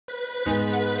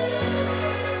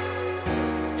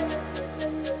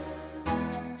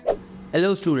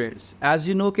Hello students, as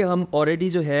you know कि हम already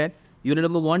जो है यूनिट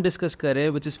नंबर 1 डिस्कस कर रहे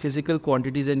हैं which is physical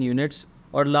quantities and units,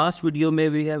 और लास्ट वीडियो में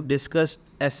we have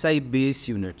discussed SI base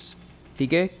units.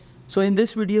 ठीक है, सो in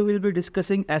this video will be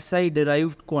discussing SI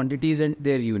derived quantities and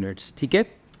there units. ठीक है,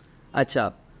 अच्छा,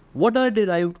 व्हाट आर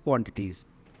डिराइव्ड क्वांटिटीज़?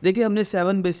 देखिए, हमने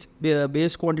 7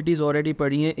 बेस क्वांटिटीज़ ऑलरेडी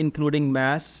पढ़ी हैं, including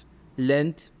mass,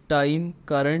 length, time,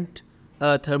 current,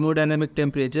 thermodynamic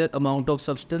temperature, amount of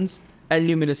substance and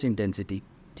luminous intensity.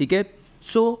 ठीक है,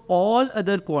 so all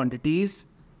other quantities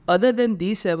other than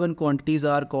these 7 quantities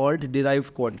are called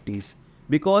derived quantities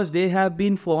because they have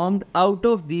been formed out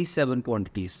of these 7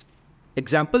 quantities.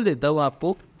 Example देता हूँ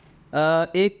आपको.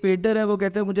 एक painter है, वो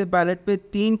कहते हैं मुझे पैलेट पे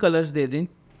 3 कलर्स दे दें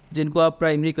जिनको आप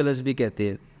प्राइमरी कलर्स भी कहते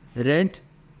हैं,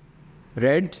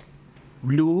 red,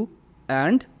 blue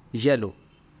and yellow,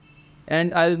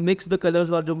 and I mix the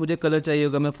colours, और जो मुझे कलर चाहिए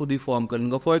होगा मैं खुद ही फॉर्म कर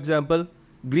लूँगा. फॉर एग्जाम्पल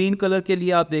ग्रीन कलर के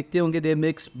लिए आप देखते होंगे दे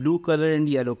mix blue colour and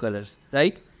yellow colours,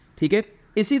 right. ठीक है,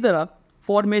 इसी तरह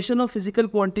फॉर्मेशन ऑफ फिजिकल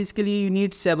क्वांटिटीज़ के लिए you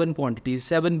need 7 quantities,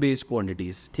 7 base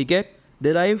quantities. ठीक है,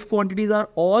 derived quantities are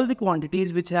all the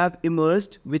quantities which have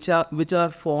emerged, which are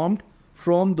formed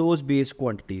from those base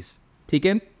quantities. ठीक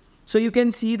है, so you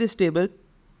can see this table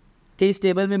कि इस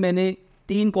table में मैंने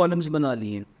 3 कॉलम्स बना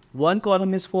लिए हैं. 1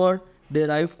 column is for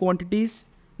derived quantities,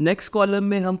 next column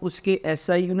में हम उसके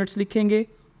एसआई यूनिट्स लिखेंगे,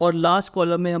 और लास्ट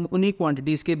कॉलम में हम उन्हीं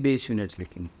क्वांटिटीज़ के बेस यूनिट्स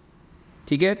लिखेंगे.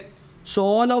 ठीक है, so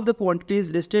all of the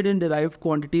quantities listed in derived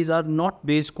quantities are not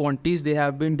base quantities, they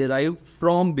have been derived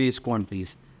from base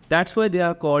quantities. That's why they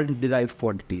are called derived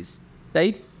quantities,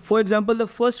 right. For example, the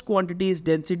first quantity is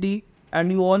density,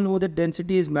 and you all know that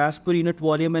density is mass per unit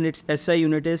volume and it's SI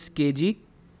unit is kg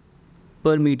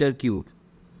per meter cube.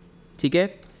 ठीक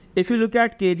है, if you look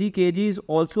at kg is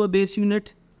also a base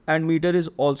unit and meter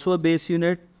is also a base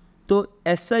unit. तो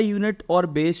SI unit और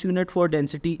base unit for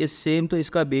density is same, तो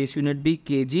इसका base unit भी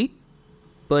kg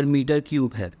पर metre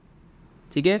cube है.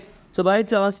 ठीक है, सो बाय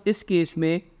चांस इस केस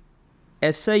में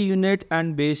SI unit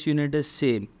and base unit is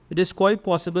same. It is quite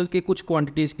possible कि कुछ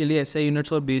क्वांटिटीज़ के लिए SI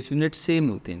यूनिट्स और बेस यूनिट सेम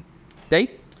होते हैं,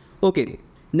 right. Okay,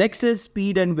 next is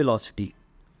speed and velocity.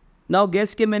 Now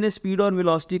guess कि मैंने स्पीड और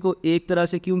वेलोसिटी को एक तरह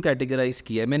से क्यों कैटेगराइज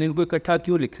किया है, मैंने इनको इकट्ठा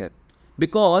क्यों लिखा है?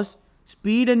 Because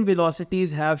speed and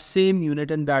velocities have same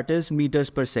unit, and that is meters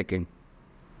per second.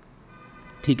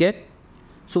 ठीक है,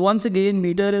 so once again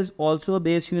meter is also a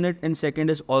base unit and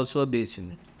second is also a base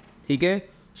unit. ठीक है,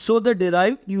 so the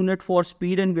derived unit for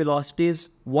speed and velocity is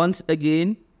once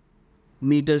again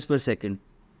meters per second.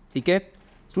 ठीक है,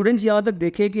 students यहाँ तक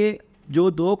देखें कि जो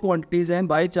 2 quantities हैं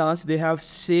by chance they have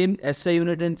same SI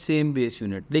unit and same base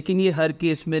unit, लेकिन ये हर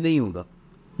केस में नहीं होगा.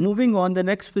 Moving on, the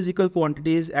next physical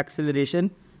quantity is acceleration,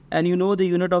 and you know the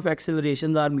unit of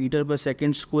accelerations are meter per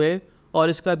second square, और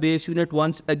इसका base unit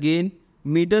once again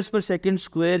metres पर second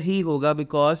square ही होगा,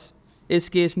 because इस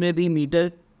केस में भी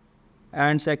metre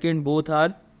and second both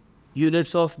are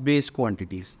units of base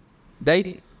quantities,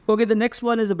 right. Okay, the next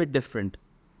one is a bit different.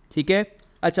 ठीक है,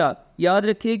 अच्छा, याद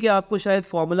रखिए कि आपको शायद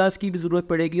फार्मूलाज की भी ज़रूरत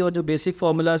पड़ेगी, और जो बेसिक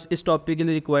फार्मूलाज इस टॉपिक के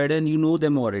लिए रिक्वायर्ड है, you know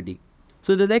them already.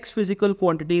 So the next physical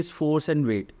quantity is force and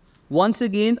wait. Once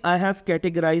again, I have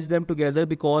categorized them together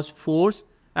because force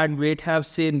and weight have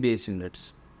same base units.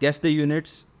 Guess the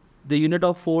units. The unit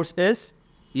of force is,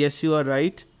 yes, you are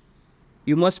right.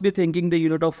 You must be thinking the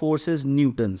unit of force is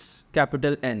newtons,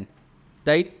 capital N,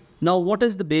 right? Now, what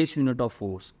is the base unit of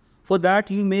force? For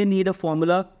that, you may need a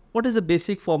formula. What is the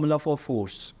basic formula for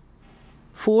force?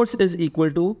 Force is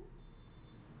equal to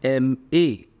ma.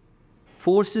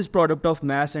 Force is product of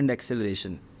mass and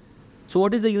acceleration. So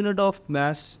what is the unit of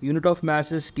mass? Unit of mass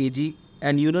is kg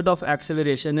and unit of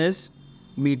acceleration is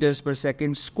meters per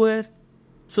second square.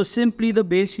 So simply the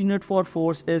base unit for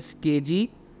force is kg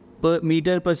per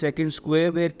meter per second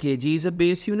square, where kg is a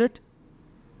base unit,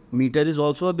 meter is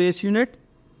also a base unit,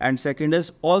 and second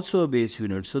is also a base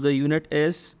unit. So the unit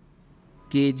is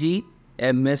kg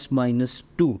ms minus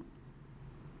 2.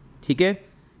 ठीक है,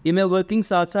 ये मैं working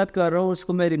साथ साथ कर रहा हूँ,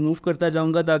 उसको मैं रिमूव करता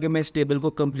जाऊँगा ताकि मैं इस टेबल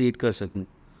को कंप्लीट कर सकूँ.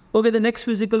 Okay, the next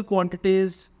physical quantity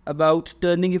is about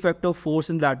turning effect of force,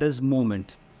 and that is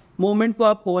moment. Moment को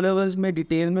आप O levels में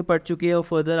डिटेल में पढ़ चुके हैं, और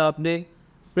फर्दर आपने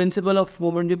प्रिंसिपल ऑफ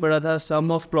मोमेंट भी पढ़ा था.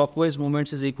 सम of clockwise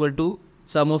moments is equal to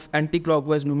some of anti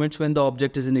clockwise moments when the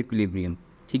object is in equilibrium.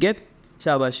 ठीक है,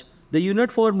 शाबाश. The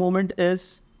unit for moment is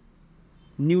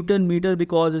Newton metre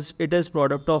because it is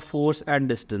product of force and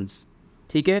distance.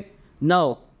 ठीक है,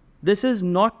 now this is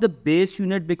not the base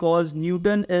unit because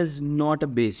Newton is not a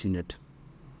base unit.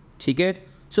 ठीक है,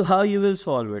 so how you will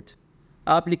solve it?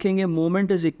 आप लिखेंगे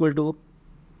moment is equal to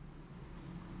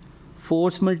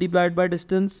force multiplied by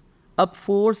distance. अब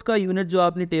force का unit जो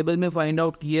आपने टेबल में find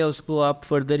out किया है उसको आप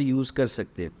फर्दर यूज़ कर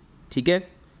सकते हैं, ठीक है।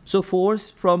 So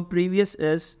force from previous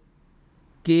is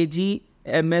kg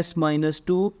ms minus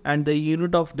 2 and the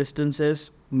unit of distance is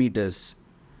metres.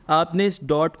 आपने इस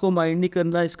डॉट को माइंड नहीं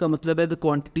करना, इसका मतलब है the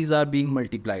quantities are being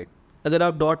multiplied. अगर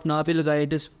आप डॉट ना भी लगाए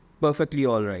it is perfectly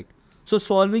all right. So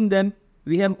solving them,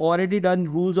 we have already done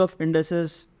rules of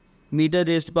indices meter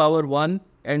raised to power 1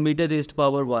 and meter raised to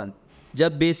power 1.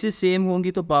 जब bases same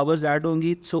होंगी तो powers add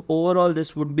होंगी, so overall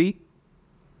this would be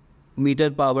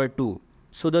meter power 2.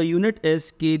 So the unit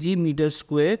is kg meter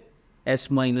square s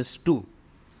minus 2.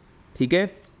 ठीक है,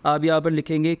 आप यहाँ पर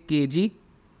लिखेंगे kg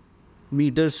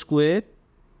meter square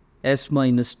s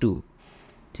minus 2.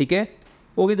 ठीक है,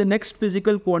 okay, the next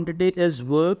physical quantity is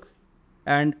work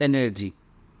and energy,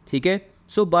 ठीक है।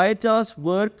 सो बाय चांस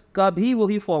वर्क का भी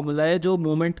वही फॉर्मूला है जो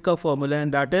मोमेंट का फॉर्मूला है,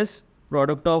 and that is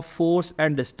product of force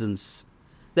and distance.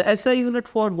 The SI unit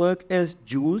for work is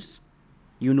joules,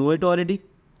 you know it already,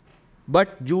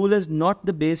 but joule is not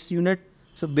the base unit,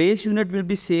 so base unit will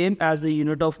be same as the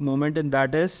unit of moment, and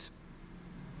that is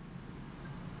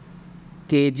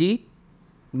kg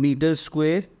meter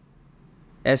square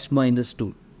s minus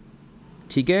 2,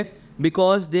 ठीक है।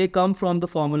 Because they come from the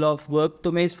formula of work,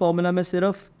 तो मैं इस formula में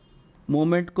सिर्फ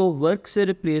moment को work से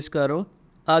replace कर रहा हूँ,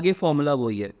 आगे फार्मूला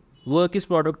वही है, work is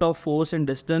product of force and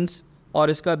distance, और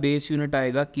इसका बेस यूनिट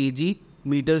आएगा kg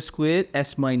metre square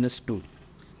s minus 2।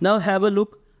 Now have a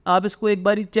look, आप इसको एक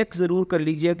बार चेक ज़रूर कर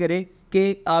लीजिए करें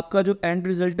कि आपका जो एंड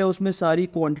रिजल्ट है उसमें सारी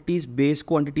क्वांटिटीज़ बेस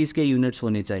क्वांटिटीज़ के यूनिट्स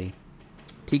होने चाहिए,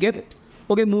 ठीक है।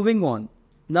 Okay, moving on,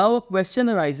 now a question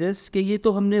arises कि ये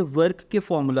तो हमने वर्क के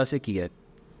फॉर्मूला से किया है,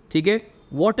 ठीक है।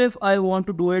 What if I want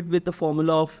to do it with the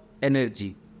formula of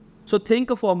energy? So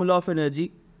think a formula of energy.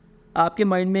 आपके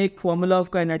माइंड में एक फॉर्मूला ऑफ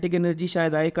काइनेटिक एनर्जी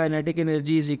शायद आए, kinetic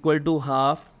energy is equal to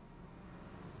half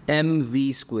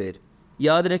mv²।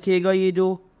 याद रखिएगा ये जो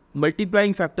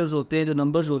मल्टीप्लाइंग फैक्टर्स होते हैं, जो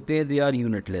नंबर्स होते हैं, दे आर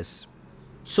यूनिटलेस।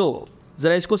 सो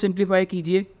ज़रा इसको सिंप्लीफाई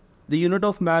कीजिए। The unit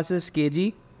of mass is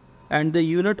kg and the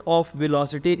unit of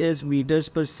velocity is metres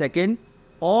पर सेकेंड,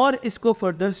 और इसको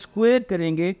फर्दर स्क्वायर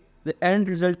करेंगे, the end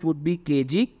result would be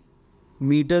kg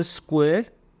meter square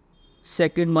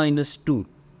second minus 2,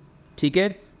 ठीक है।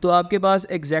 तो आपके पास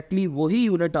एग्जैक्टली वही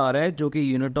यूनिट आ रहा है जो कि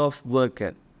यूनिट ऑफ वर्क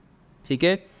है, ठीक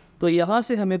है। तो यहाँ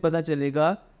से हमें पता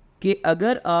चलेगा कि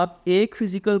अगर आप एक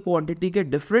फिजिकल क्वांटिटी के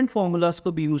डिफरेंट फार्मूलाज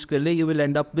को भी यूज़ कर लें, you will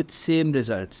and up with same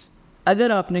results,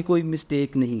 अगर आपने कोई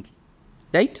मिस्टेक नहीं की,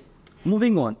 राइट।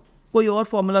 मूविंग ऑन, कोई और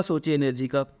फार्मूला सोचिए एनर्जी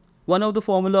का। One of the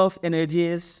formula of energy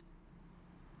is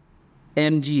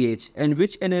mgh, and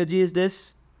which energy is this?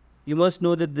 You must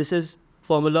know that this is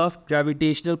formula of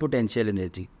gravitational potential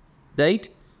energy, right?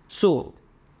 So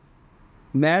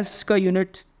mass का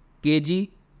unit kg,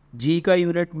 g का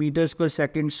unit meters per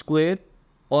second square,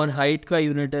 और height का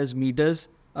unit as meters.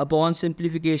 Upon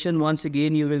simplification, once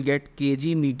again you will get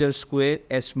kg meter square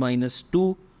s minus 2,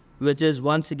 which is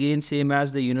once again same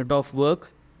as the unit of work,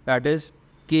 that is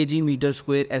kg meter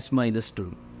square s minus 2,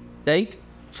 right?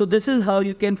 So this is how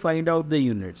you can find out the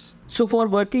units. So for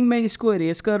working मैं इसको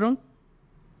erase कर रहा हूँ,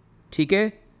 ठीक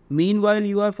है। Meanwhile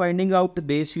you are finding out the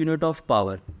base unit of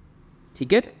power,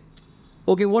 ठीक है।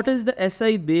 Okay, what is the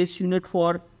SI base unit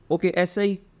for? Okay, SI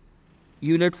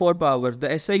unit for power.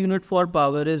 The SI unit for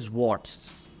power is watts.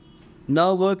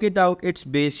 Now work it out,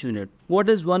 its base unit.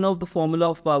 What is one of the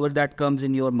formula of power that comes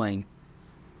in your mind?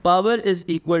 Power is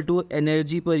equal to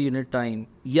energy per unit time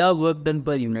या work done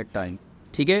per unit time,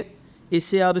 ठीक है।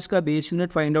 इससे आप इसका base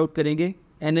unit find out करेंगे।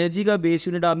 Energy का base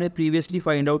unit आपने previously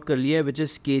find out कर लिया है, which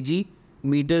is kg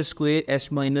metre square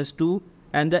s minus 2,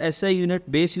 and the SI unit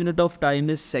base unit of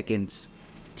time is seconds,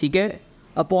 ठीक है।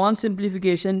 अपॉन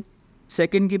सिंप्लीफिकेशन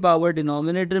सेकेंड की पावर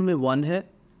डिनोमिनेटर में 1 है,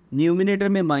 न्यूमिनेटर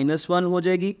में -1 हो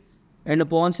जाएगी, and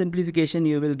upon simplification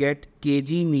you will get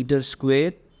kg metre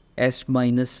square s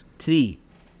minus 3।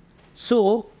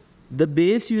 So the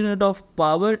base unit of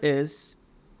power is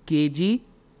kg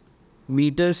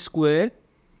metre square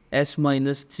s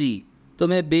minus 3। तो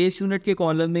मैं बेस यूनिट के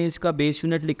column में इसका बेस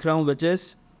यूनिट लिख रहा हूँ, which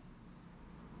is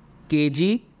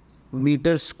kg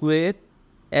metre square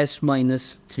s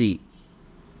minus 3,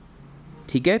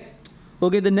 ठीक है।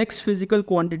 Okay, the next physical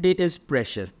quantity is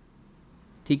pressure,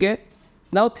 ठीक है।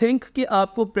 नाउ थिंक कि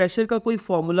आपको प्रेशर का कोई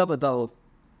फॉर्मूला पता हो।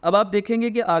 अब आप देखेंगे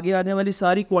कि आगे आने वाली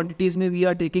सारी क्वांटिटीज़ में we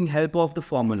are taking help of the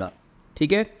formula,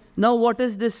 ठीक है। Now what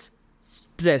is this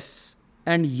stress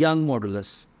and young modulus?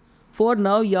 For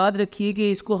now याद रखिए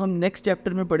कि इसको हम नेक्स्ट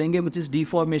चैप्टर में पढ़ेंगे, which is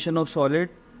deformation of solid.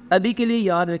 अभी के लिए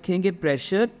याद रखेंगे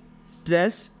प्रेशर,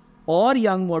 स्ट्रेस और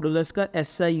यंग मॉडुलस का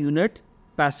SI यूनिट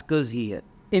पास्कल्स ही है।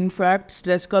 इनफैक्ट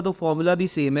स्ट्रेस का तो फॉर्मूला भी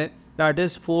सेम है, that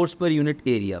is force per unit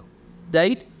area,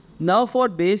 right? Now for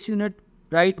base unit,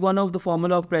 write one of the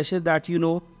formula of pressure that you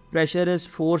know. Pressure is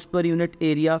force per unit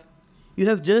area. You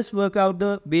have just worked out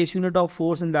the base unit of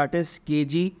force, and that is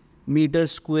kg meter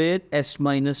square s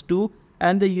minus 2,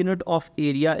 and the unit of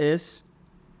area is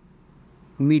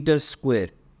meter square.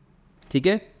 ठीक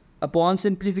है, upon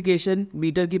simplification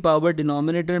metre की power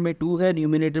denominator में 2 है,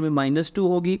 numerator में -2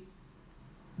 होगी.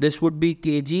 This would be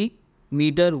kg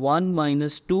meter 1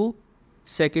 minus 2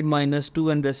 second minus 2,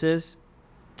 and this is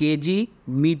kg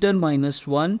meter minus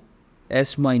 1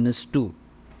 s minus 2.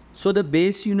 So the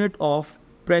base unit of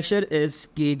pressure is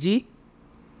kg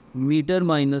meter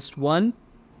minus 1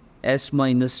 s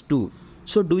minus 2.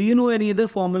 So do you know any other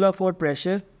formula for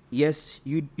pressure? Yes,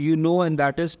 you know, and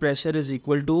that is pressure is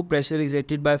equal to, pressure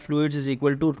exerted by fluids is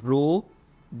equal to rho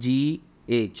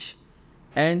gh.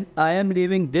 And I am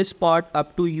leaving this part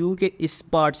up to you कि इस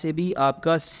part से भी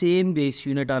आपका same base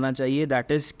unit आना चाहिए,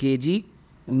 that is kg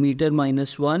meter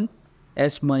minus 1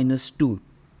 s minus 2.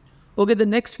 Okay, the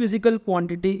next physical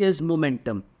quantity is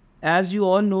momentum. As you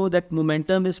all know that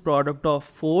momentum is product of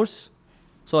force,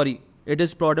 it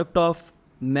is product of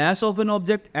mass of an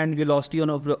object and velocity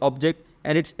of the object,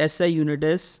 and its SI unit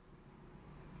is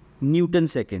Newton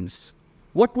seconds.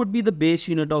 What would be the base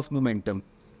unit of momentum?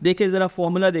 देखिए ज़रा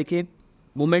formula देखिए.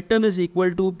 Momentum is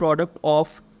equal to product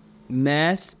of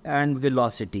mass and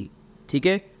velocity. ठीक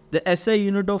है, the SI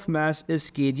unit of mass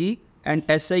is kg and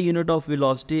SI unit of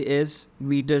velocity is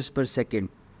meters per second.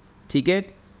 ठीक है,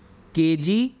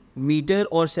 kg, meter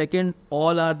or second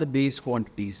all are the base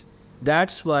quantities.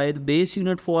 That's why the base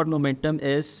unit for momentum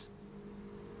is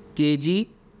kg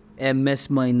ms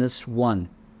minus 1.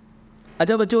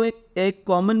 अच्छा बच्चों, एक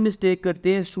common mistake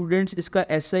करते हैं students, इसका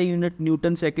SI unit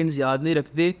Newton seconds याद नहीं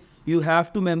रखते. You have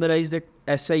to memorize that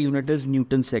SI unit is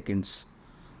Newton seconds.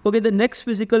 Okay, the next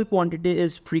physical quantity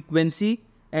is frequency,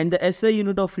 and the SI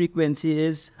unit of frequency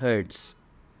is hertz.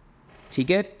 ठीक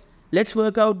है, let's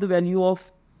work out the value of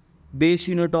base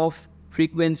unit of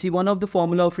frequency. One of the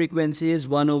formula of frequency is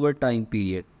 1 over time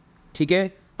period. ठीक है,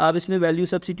 आप इसमें value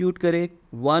substitute करें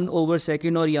 1 over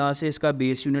second, और यहाँ से इसका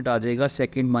बेस यूनिट आ जाएगा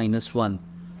second minus 1.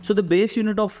 So the base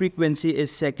unit of frequency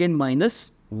is second minus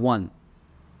 1.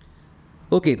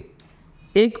 Okay,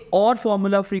 एक और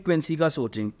फॉर्मूला फ्रीक्वेंसी का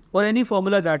सोचें, और any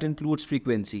formula that includes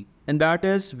frequency, and that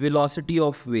is velocity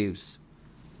of waves.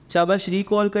 शाबाश,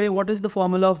 रिकॉल करें, what is the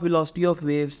formula of velocity of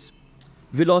waves?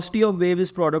 Velocity of wave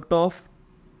is product of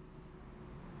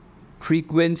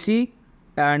frequency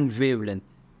and wavelength.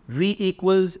 V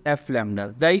equals f lambda,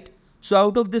 right? So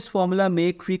out of this formula,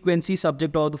 make frequency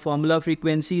subject of the formula.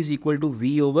 Frequency is equal to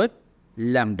V over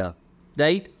lambda,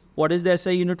 right? What is the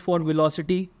SI unit for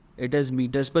velocity? It is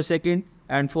meters per second,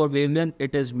 and for wavelength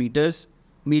it is meters.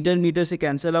 Meter से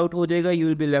cancel out हो जाएगा. You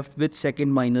will be left with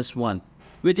second minus 1,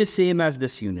 which is same as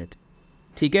this unit.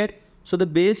 ठीक है? So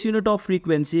the base unit of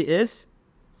frequency is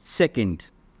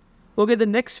second. Okay,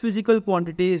 the next physical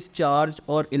quantity is charge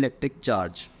or electric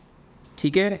charge.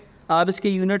 ठीक है, आप इसके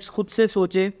units खुद से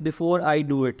सोचें before I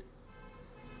do it.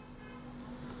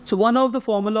 So one of the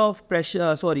formula of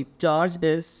pressure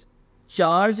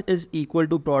charge is equal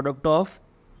to product of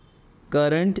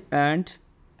current and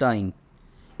time.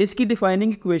 इसकी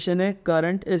defining equation है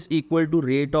current is equal to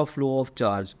rate of flow of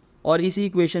charge, और इसी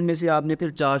equation में से आपने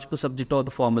फिर charge को subject of the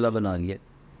formula बना लिया,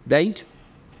 राइट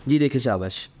जी. देखिए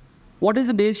शाबाश, what is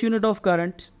the base unit of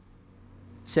current?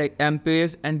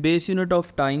 Ampere's, and base unit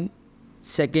of time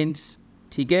seconds.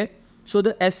 ठीक है, so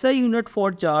the SI unit for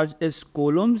charge is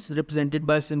coulombs represented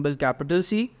by symbol capital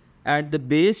C, and the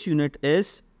base unit is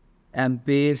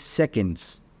ampere seconds.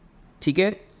 ठीक है,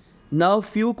 now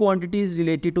few quantities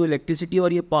related to electricity,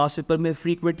 और ये पास paper में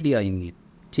frequently आएंगी.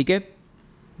 ठीक है,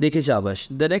 देखिए शाबाश.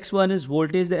 The next one is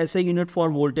voltage. The SI unit for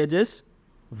voltage is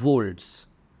volts.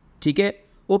 ठीक है,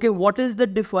 okay, what is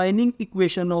the defining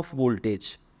equation of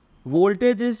voltage?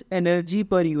 Voltage is energy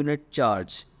per unit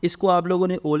charge. इसको आप लोगों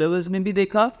ने ओ लेवल्स में भी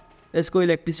देखा, इसको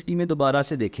इलेक्ट्रिसिटी में दोबारा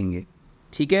से देखेंगे.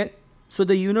 ठीक है, so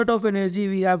the unit of energy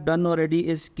we have done already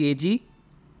is kg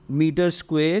metre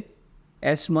square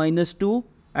s minus 2,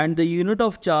 and the unit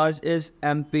of charge is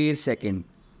ampere second.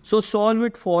 So solve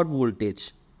it for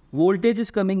voltage. Voltage is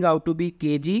coming out to be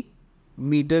kg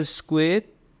metre square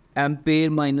ampere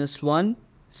minus 1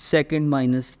 second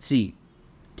minus 3.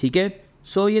 ठीक है,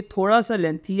 सो ये थोड़ा सा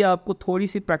lengthy है, आपको थोड़ी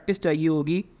सी practice चाहिए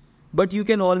होगी, but you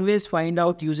can always find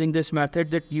out using this method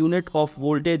that unit of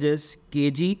voltage is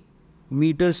kg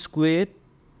metre square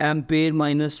ampere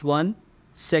minus 1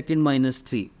 second minus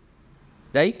 3,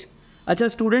 right. अच्छा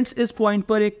स्टूडेंट्स, इस पॉइंट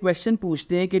पर एक क्वेश्चन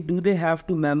पूछते हैं कि do they have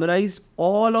to memorise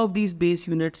all of these base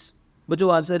units?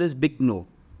 बच्चों answer is big no.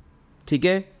 ठीक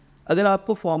है, अगर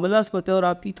आपको फॉर्मूलाज पता है और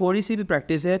आपकी थोड़ी सी भी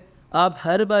प्रैक्टिस है, आप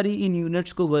हर बारी इन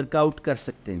यूनिट्स को वर्कआउट कर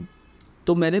सकते हैं।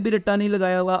 तो मैंने भी रट्टा नहीं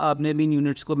लगाया हुआ, आपने भी इन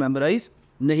यूनिट्स को मेमोराइज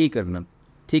नहीं करना,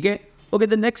 ठीक है। Okay,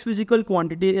 the next physical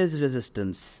quantity is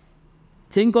resistance.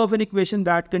 Think of an equation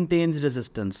that contains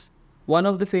resistance. One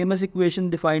of the famous equation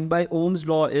defined by Ohm's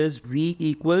law is V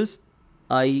equals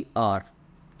IR,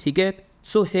 ठीक है।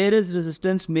 So here is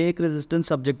resistance, make resistance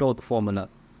subject of the formula.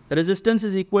 Resistance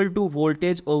is equal to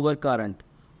voltage over current.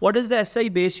 What is the SI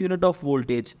base unit of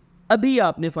voltage? अभी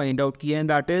आपने find out किया है,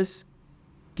 that is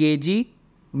kg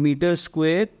metre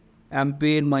square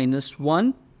ampere minus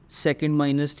 1 second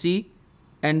minus 3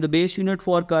 and the base unit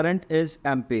for current is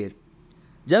ampere.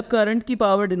 जब current की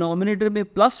power denominator में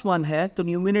 +1 है तो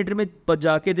numerator में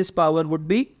जाके this power would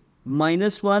be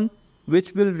 -1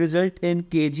 which will result in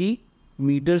kg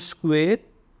metre square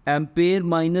ampere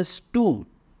minus 2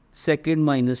 second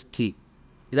minus 3,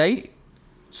 right.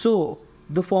 So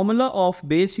the formula of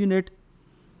base unit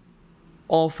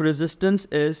of resistance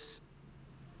is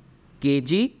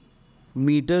kg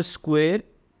metre square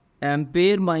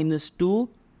ampere minus 2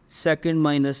 second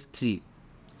minus 3।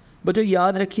 बच्चों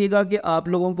याद रखिएगा कि आप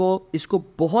लोगों को इसको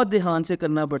बहुत ध्यान से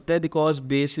करना पड़ता है, बिकॉज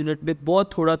बेस यूनिट में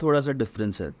बहुत थोड़ा सा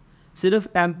डिफरेंस है,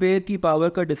 सिर्फ एम्पेयर की पावर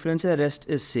का डिफरेंस है, rest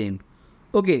is same.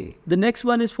 Okay, the next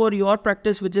one is for your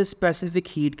practice which is specific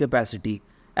heat capacity.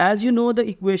 As you know the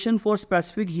equation for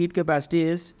specific heat capacity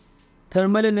is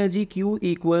thermal energy Q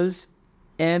equals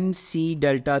mc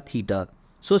delta theta.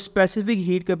 So specific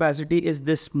heat capacity is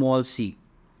this small c.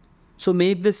 So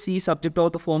make this c subject of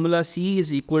the formula. C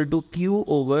is equal to Q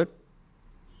over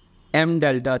m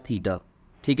delta theta.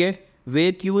 ठीक है,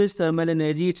 where Q is thermal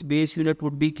energy, its base unit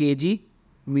would be kg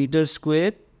meter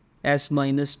square s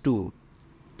minus 2.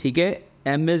 ठीक है,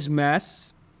 m is mass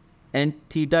and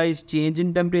theta is change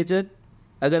in temperature.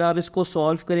 अगर आप इसको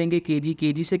solve करेंगे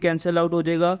kg से cancel out हो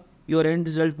जाएगा, your end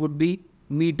result would be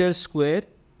meter square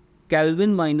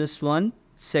Kelvin minus 1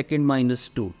 second minus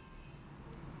 2,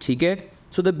 ठीक है।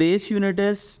 So the base unit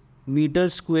is meter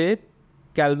square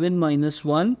Kelvin minus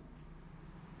 1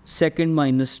 second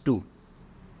minus 2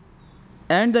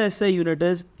 and the SI unit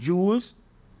is joules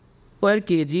per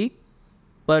kg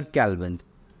per Kelvin,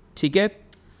 ठीक है।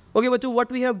 Okay बच्चों,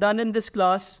 what we have done in this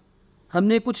class,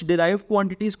 हमने कुछ derived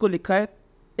quantities को लिखा है।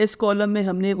 इस column में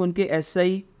हमने उनके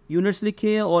SI यूनिट्स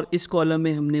लिखे हैं और इस कॉलम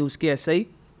में हमने उसके SI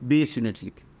बेस यूनिट्स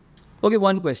लिखे। ओके,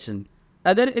 वन क्वेश्चन,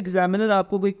 अगर एग्जामिनर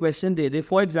आपको कोई question they they,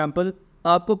 for example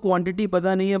आपको क्वांटिटी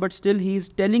पता नहीं है but still he is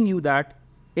telling you that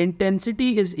intensity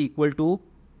is equal to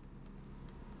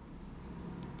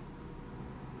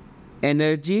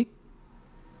energy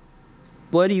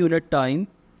per unit time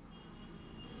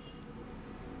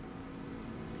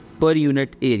per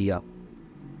unit area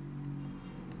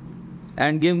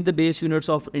and give the base units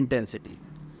of intensity.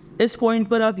 इस point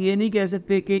पर आप ये नहीं कह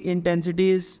सकते कि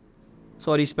इंटेंसिटी इज,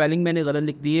 सॉरी स्पेलिंग मैंने गलत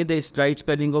लिख दी है, the right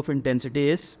spelling of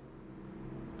intensity is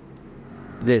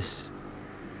this,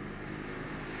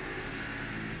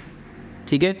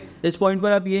 ठीक है। इस पॉइंट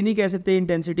पर आप ये नहीं कह सकते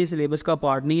इंटेंसिटी सिलेबस का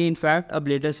पार्ट नहीं है, इनफैक्ट अब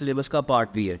लेटेस्ट सिलेबस का पार्ट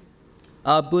भी है।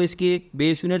 आपको इसके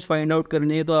बेस यूनिट्स फाइंड आउट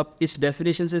करने हैं तो आप इस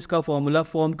डेफिनेशन से इसका फॉर्मूला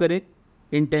फॉर्म करें।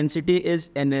 Intensity is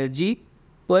energy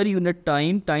per unit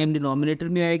time, time denominator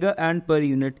में आएगा, and per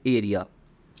unit area.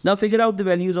 Now figure out the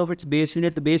values of its base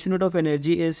unit. The base unit of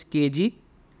energy is kg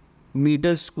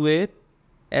meter square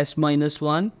s minus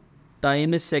 1,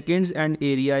 time is seconds and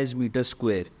area is meter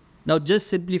square. Now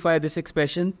just simplify this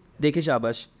expression. देखिए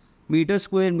शाबाश, metre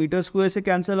square से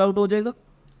cancel out हो जाएगा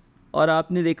और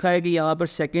आपने देखा है कि यहाँ पर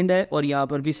सेकंड है और यहाँ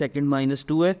पर भी सेकंड माइनस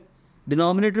 2 है।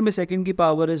 डिनोमिनेटर में सेकंड की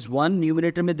पावर इज़ 1,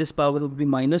 न्यूमिनेटर में this power would be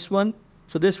 -1,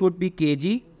 so this would be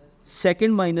kg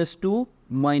second minus 2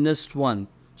 minus 1.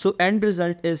 So end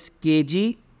result is kg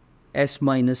s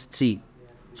minus 3.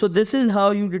 So this is how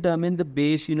you determine the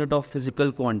base unit of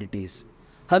physical quantities.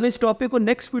 हम इस topic को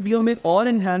next video में और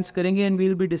enhance करेंगे and we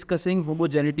will be discussing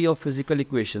homogeneity of physical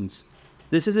equations.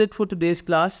 This is it for today's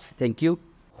class. Thank you.